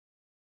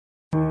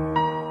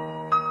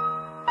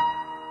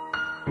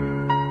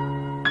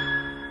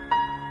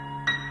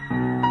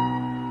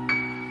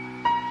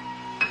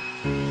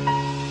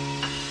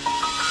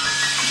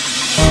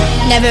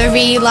Never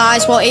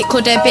realised what it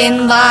could have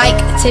been like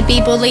to be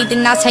bullied,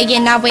 and I'll tell you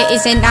now it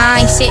isn't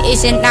nice. It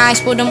isn't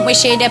nice, wouldn't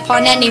wish it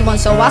upon anyone.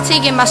 So I'll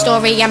tell you my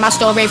story, and my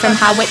story from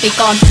how it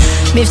begun.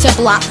 Moved to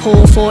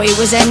Blackpool, thought it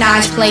was a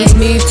nice place.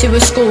 Moved to a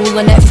school,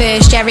 and at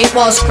first, yeah, it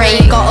was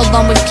great. Got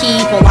along with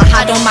people, I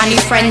had all my new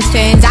friends.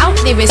 Turns out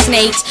they were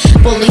snakes,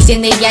 bullies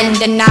in the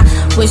end. And I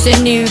was a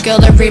new girl,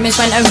 the rumours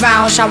went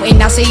around shouting,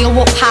 I see you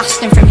walk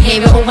past, and from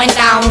here it all went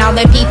down. Now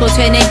the people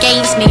turn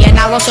against me, and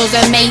I lost all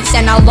the mates.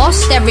 And I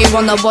lost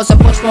everyone, there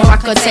wasn't much more I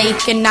could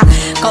take. And I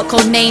got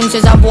called names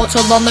as I walked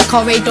along the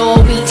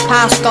corridor. Weeks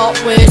passed, got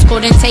worse,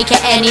 couldn't take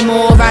it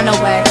anymore, ran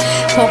away.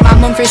 Put my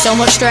mum through so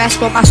much stress,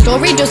 but my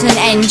story doesn't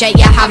end yet,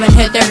 you haven't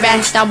heard the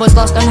rest. I was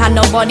lost and had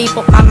nobody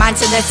put my mind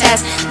to the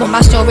test, but my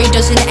story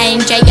doesn't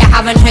end yet, you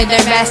haven't heard the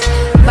rest.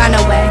 Ran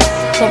away,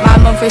 put my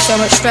mum through so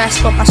much stress,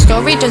 but my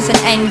story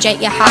doesn't end yet,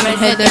 you haven't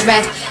heard the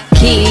rest.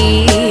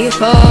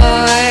 Keep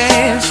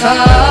on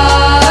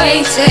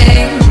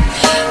fighting,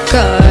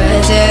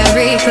 'cause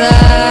every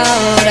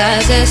cloud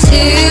has a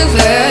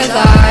silver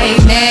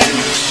lining.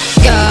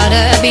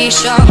 Gotta be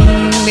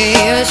strong, be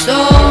a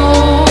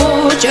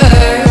soldier.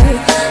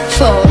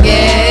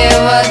 Forget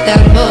what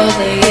them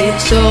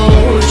bullies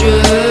told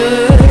you.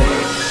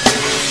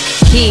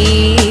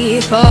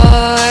 Keep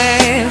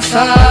on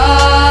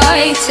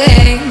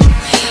fighting,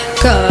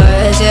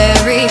 'cause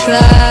every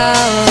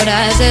cloud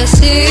has a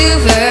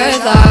silver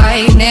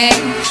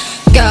lining.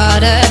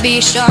 Gotta be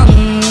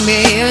strong,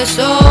 be a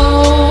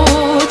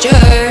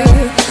soldier.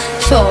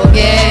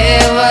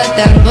 Forget what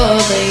them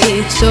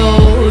bullies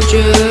told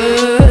you.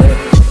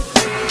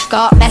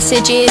 Got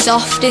messages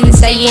often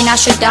saying I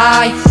should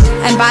die,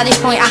 and by this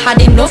point I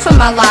had enough of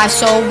my life.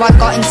 So I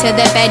got into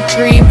the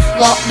bedroom,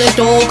 locked the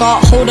door,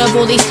 got hold of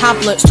all these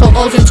tablets, took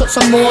those and took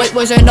some more, it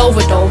was an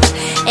overdose.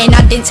 And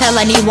I didn't tell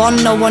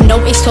anyone, no one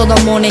noticed till the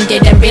morning,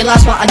 didn't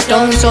realise what I'd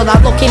done. So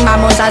that look in my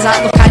mum's eyes,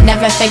 that look I'd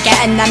never forget.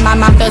 And then my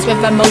mind fills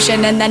with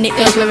emotion, and then it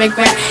fills with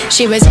regret.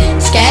 She was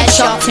scared,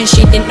 shocked, and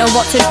she didn't know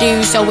what to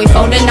do. So we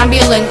phoned an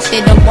ambulance,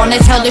 didn't want to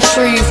tell the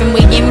truth. And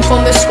we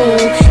informed the school,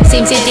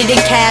 seems they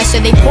didn't care. So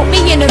they put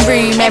me in a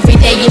room, every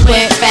day it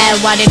weren't fair.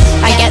 Why did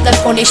I get the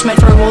punishment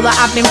for all that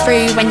I've been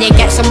through? When you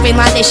get something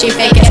like this, you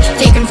figure it's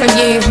taken from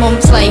you.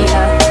 Months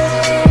later,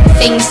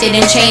 things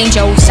didn't change.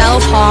 Oh,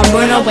 self-harm,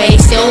 run away,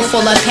 still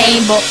full of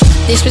pain. But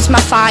this was my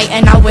fight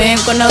and I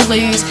weren't gonna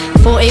lose.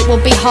 Thought it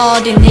would be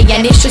hard, in the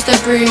end it's just a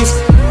bruise.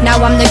 Now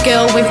I'm the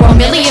girl with 1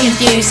 million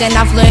views, and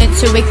I've learned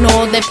to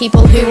ignore the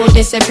people who will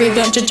disapprove.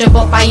 Don't judge a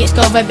book by its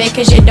cover,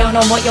 because you don't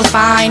know what you'll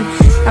find.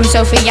 I'm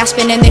Sophie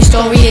Aspin and this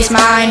story is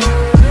mine.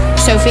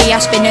 Sophie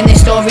Aspin and this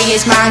story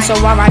is mine. So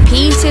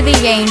R.I.P. to the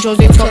angels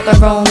who took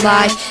their own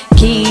life.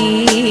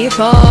 Keep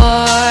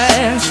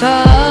on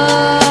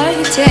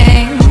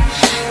fighting,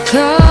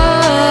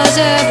 'cause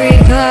every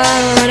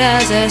cloud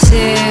has a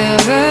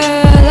silver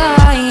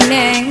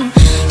lining.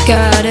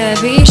 Gotta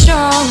be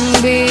strong,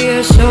 be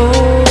a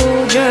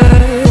soldier.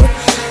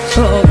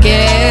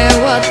 Forget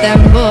what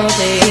them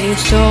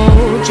bullies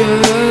told you.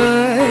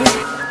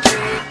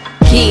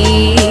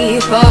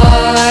 Keep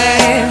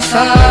on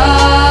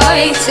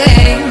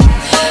fighting,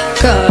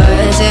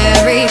 'cause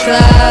every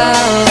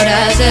cloud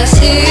has a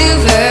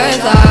silver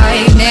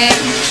lining.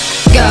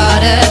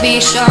 Gotta be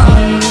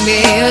strong,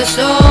 be a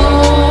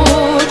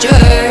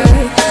soldier.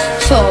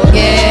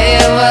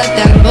 Forget what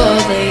them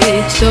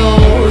bullies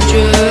told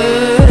you.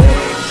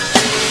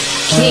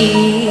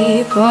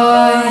 Keep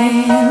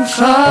on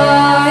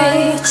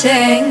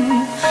fighting,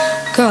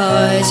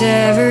 'cause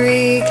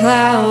every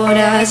cloud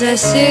has a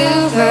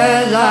silver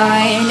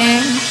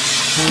lining.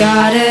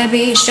 Gotta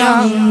be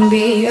strong,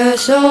 be a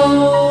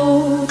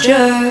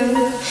soldier.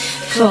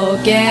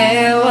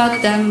 Forget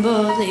what them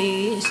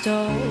bullies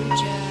told.